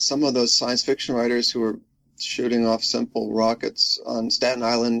science fiction writers who were shooting off simple rockets on Staten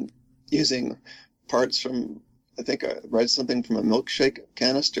Island using parts from, I think I read something from a milkshake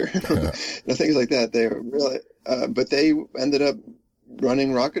canister, things like that. They were really, but they ended up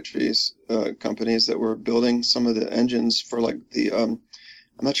running rocketry companies that were building some of the engines for like the, I'm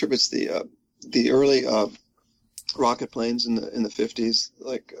not sure if it's the early rocket planes in the 50s,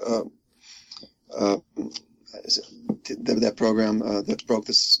 like that program that broke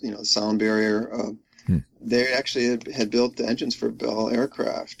this the sound barrier. They actually had built the engines for Bell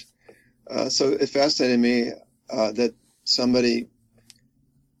aircraft. So it fascinated me that somebody,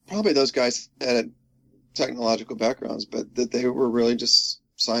 probably those guys had technological backgrounds, but that they were really just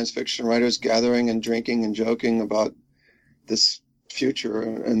science fiction writers gathering and drinking and joking about this future,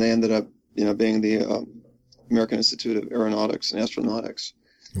 and they ended up being the American Institute of Aeronautics and Astronautics.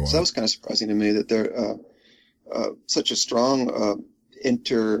 Wow. So that was kind of surprising to me that there such a strong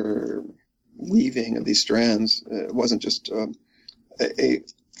interweaving of these strands. It wasn't just a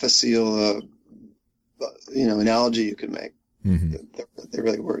facile, analogy you could make. Mm-hmm. They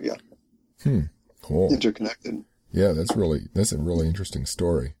really were, yeah. Cool. Interconnected. Yeah, that's a really interesting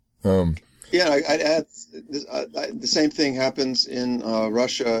story. Yeah, I'd add the same thing happens in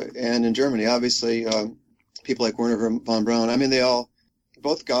Russia and in Germany. Obviously, people like Wernher von Braun. I mean,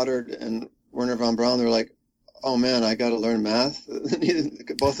 both Goddard and Wernher von Braun, they're like, oh man, I got to learn math.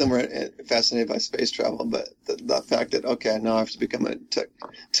 Both of them were fascinated by space travel, but the fact that, okay, now I have to become a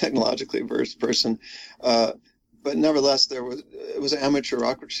technologically versed person. But nevertheless, it was an amateur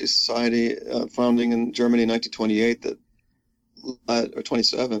rocketry society founding in Germany in 1928 or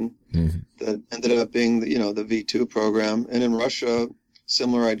 27, mm-hmm. that ended up being the V2 program. And in Russia,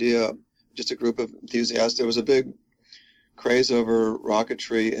 similar idea, just a group of enthusiasts. There was a big craze over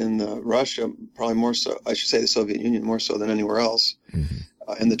rocketry in Russia, probably more so, I should say the Soviet Union, more so than anywhere else, mm-hmm.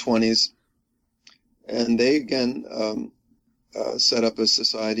 In the 20s. And they, again, set up a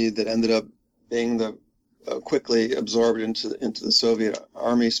society that ended up being quickly absorbed into the Soviet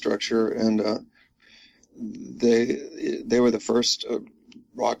army structure, and they were the first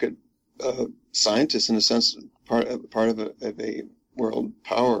rocket scientists, in a sense, part of a world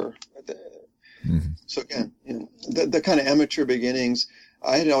power. Mm-hmm. So again, the kind of amateur beginnings.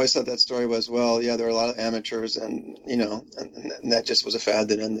 I had always thought that story was, well, yeah, there were a lot of amateurs, and and that just was a fad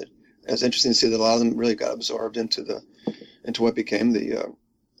that ended. It was interesting to see that a lot of them really got absorbed into what became the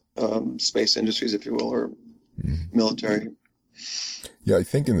space industries, if you will, or mm-hmm. military. Yeah, I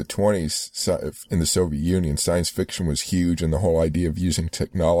think in the 20s, in the Soviet Union, science fiction was huge, and the whole idea of using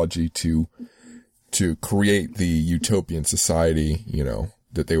technology to create the utopian society,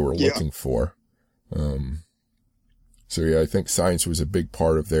 that they were looking for. So yeah, I think science was a big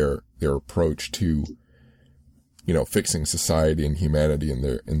part of their approach to, fixing society and humanity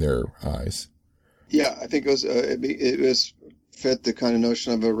in their eyes. Yeah, I think it was fit the kind of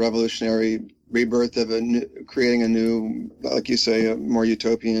notion of a revolutionary rebirth of creating a new, like you say, a more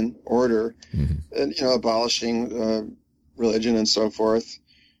utopian order, mm-hmm. and abolishing religion and so forth.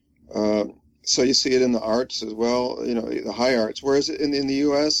 So you see it in the arts as well, the high arts. Whereas in the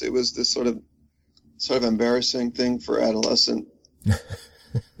U.S., it was this sort of embarrassing thing for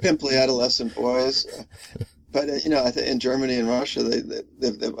pimply adolescent boys. But I think in Germany and Russia,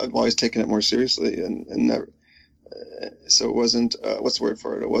 they've always taken it more seriously, and never. So it wasn't what's the word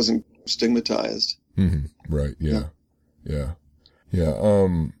for it? It wasn't stigmatized. Mm-hmm. Right. Yeah.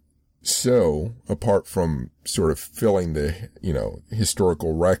 So apart from sort of filling the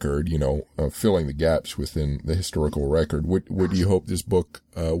historical record, filling the gaps within the historical record, what do you hope this book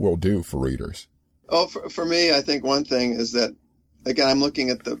will do for readers? Oh, for me, I think one thing is that, again, I'm looking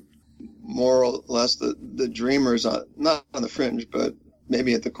at the more or less the dreamers, not on the fringe, but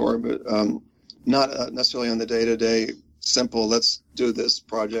maybe at the core, but not necessarily on the day-to-day simple, let's do this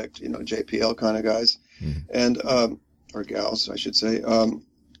project, JPL kind of guys, mm-hmm. and or gals, I should say.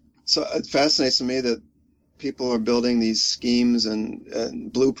 So it fascinates me that people are building these schemes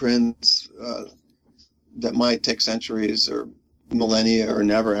and blueprints that might take centuries or millennia or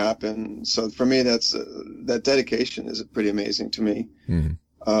never happen. So for me, that dedication is pretty amazing to me.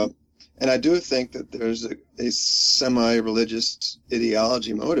 Mm-hmm. And I do think that there's a semi-religious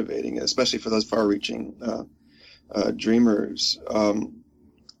ideology motivating it, especially for those far-reaching dreamers.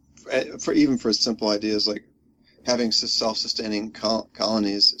 For simple ideas like having self-sustaining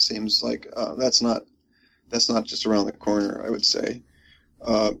colonies, it seems like that's not just around the corner, I would say.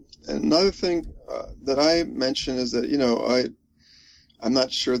 And another thing that I mention is that I'm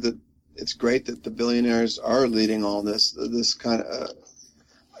not sure that it's great that the billionaires are leading all this kind of.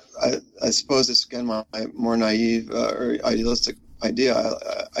 I suppose it's again my more naive or idealistic idea.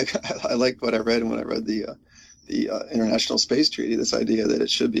 I liked what I read when I read the International Space Treaty. This idea that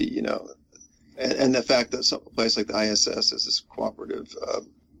it should be, and the fact that some place like the ISS is this cooperative,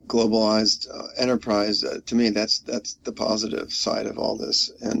 globalized enterprise. To me, that's the positive side of all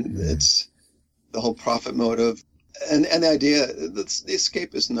this, and mm-hmm. it's the whole profit motive, and the idea, the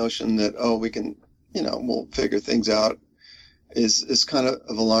escapist notion that we can, we'll figure things out. Is kind of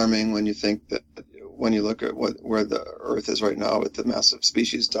alarming when you think that when you look at where the Earth is right now with the massive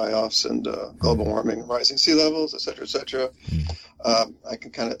species die-offs and global warming, rising sea levels, et cetera, et cetera.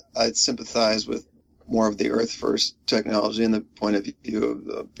 I'd sympathize with more of the Earth first technology and the point of view of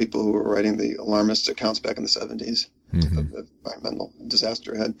the people who were writing the alarmist accounts back in the 70s mm-hmm. of the environmental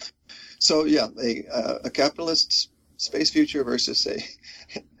disaster ahead. So yeah, a capitalist space future versus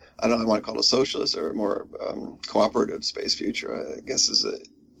I don't know, I want to call it a socialist or a more cooperative space future, I guess is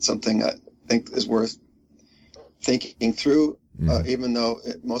something I think is worth thinking through, even though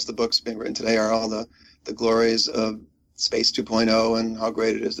most of the books being written today are all the glories of Space 2.0 and how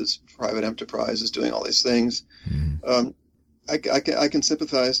great it is that private enterprise is doing all these things. I can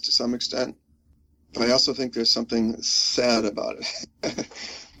sympathize to some extent, but I also think there's something sad about it,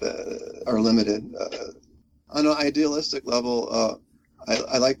 or limited. On an idealistic level,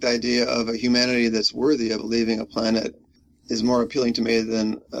 I like the idea of a humanity that's worthy of leaving a planet is more appealing to me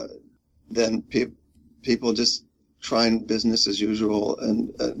than people just trying business as usual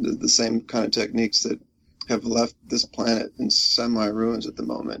and the same kind of techniques that have left this planet in semi-ruins at the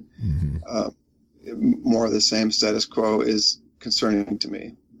moment. More of the same status quo is concerning to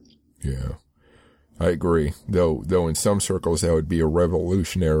me. Yeah, I agree. Though in some circles that would be a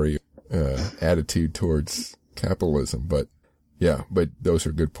revolutionary attitude towards capitalism. But those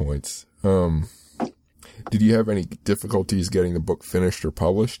are good points. Did you have any difficulties getting the book finished or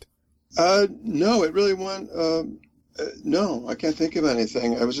published? No, it really went. No, I can't think of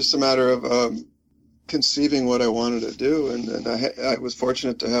anything. It was just a matter of conceiving what I wanted to do, and I was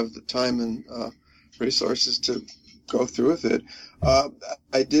fortunate to have the time and resources to go through with it.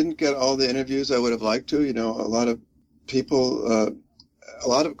 I didn't get all the interviews I would have liked to. A lot of people, a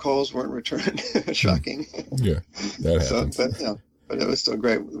lot of calls weren't returned. Shocking. Yeah, that happens. But it was still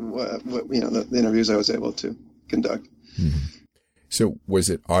great. The interviews I was able to conduct. So was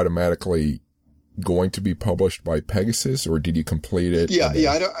it automatically going to be published by Pegasus, or did you complete it?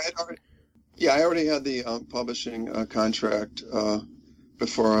 I already had the publishing contract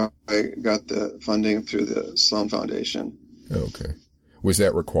before I got the funding through the Sloan Foundation. Okay. Was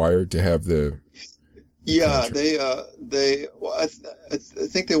that required to have the? Yeah, I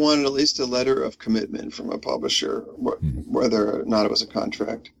think they wanted at least a letter of commitment from a publisher, whether or not it was a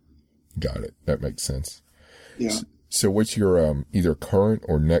contract. Got it. That makes sense. Yeah. So what's your either current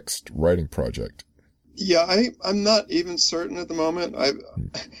or next writing project? Yeah, I'm not even certain at the moment.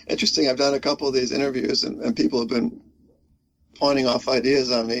 Interesting, I've done a couple of these interviews and people have been pointing off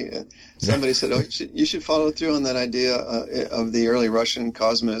ideas on me. Somebody said, you should follow through on that idea of the early Russian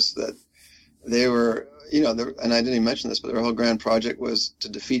cosmos, that they were, and I didn't even mention this, but their whole grand project was to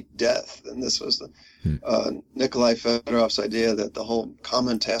defeat death. And this was the Nikolai Fedorov's idea that the whole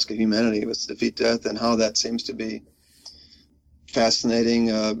common task of humanity was to defeat death, and how that seems to be fascinating,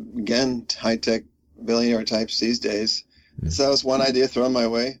 again, high-tech billionaire types these days. So that was one idea thrown my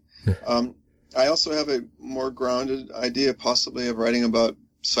way. I also have a more grounded idea possibly of writing about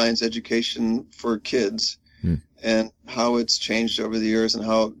science education for kids and how it's changed over the years, and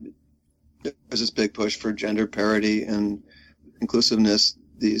how there's this big push for gender parity and inclusiveness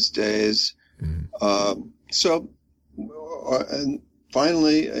these days. And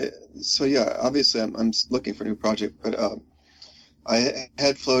finally, obviously I'm looking for a new project, but I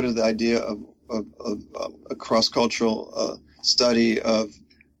had floated the idea of a cross-cultural study of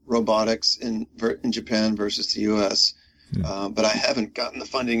robotics in Japan versus the U.S., but I haven't gotten the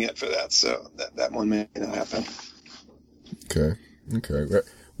funding yet for that, so that one may not happen. Okay.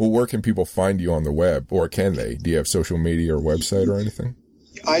 Well, where can people find you on the web, or can they? Do you have social media or website or anything?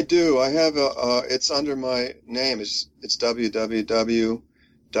 I do. I have it's under my name. It's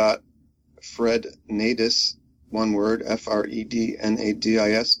www.frednadis, one word,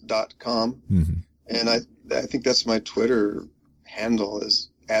 FREDNADIS.com. And I think that's my Twitter handle, is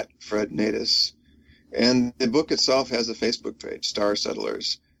 @FredNadis. And the book itself has a Facebook page, Star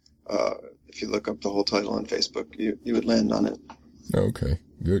Settlers. If you look up the whole title on Facebook, you would land on it. Okay.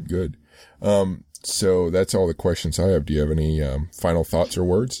 Good. So that's all the questions I have. Do you have any final thoughts or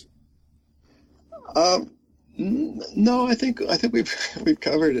words? No, I think we've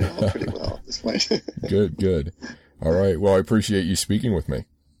covered it all pretty well at this point. Good. All right. Well, I appreciate you speaking with me.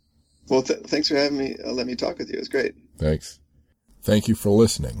 Well, thanks for having me. Let me talk with you. It was great. Thanks. Thank you for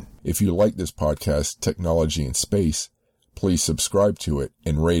listening. If you like this podcast, Technology in Space, please subscribe to it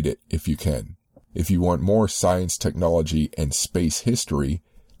and rate it if you can. If you want more science, technology, and space history,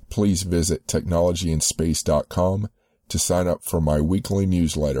 please visit technologyinspace.com to sign up for my weekly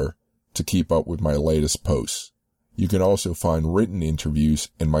newsletter to keep up with my latest posts. You can also find written interviews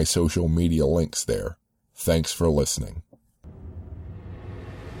and my social media links there. Thanks for listening.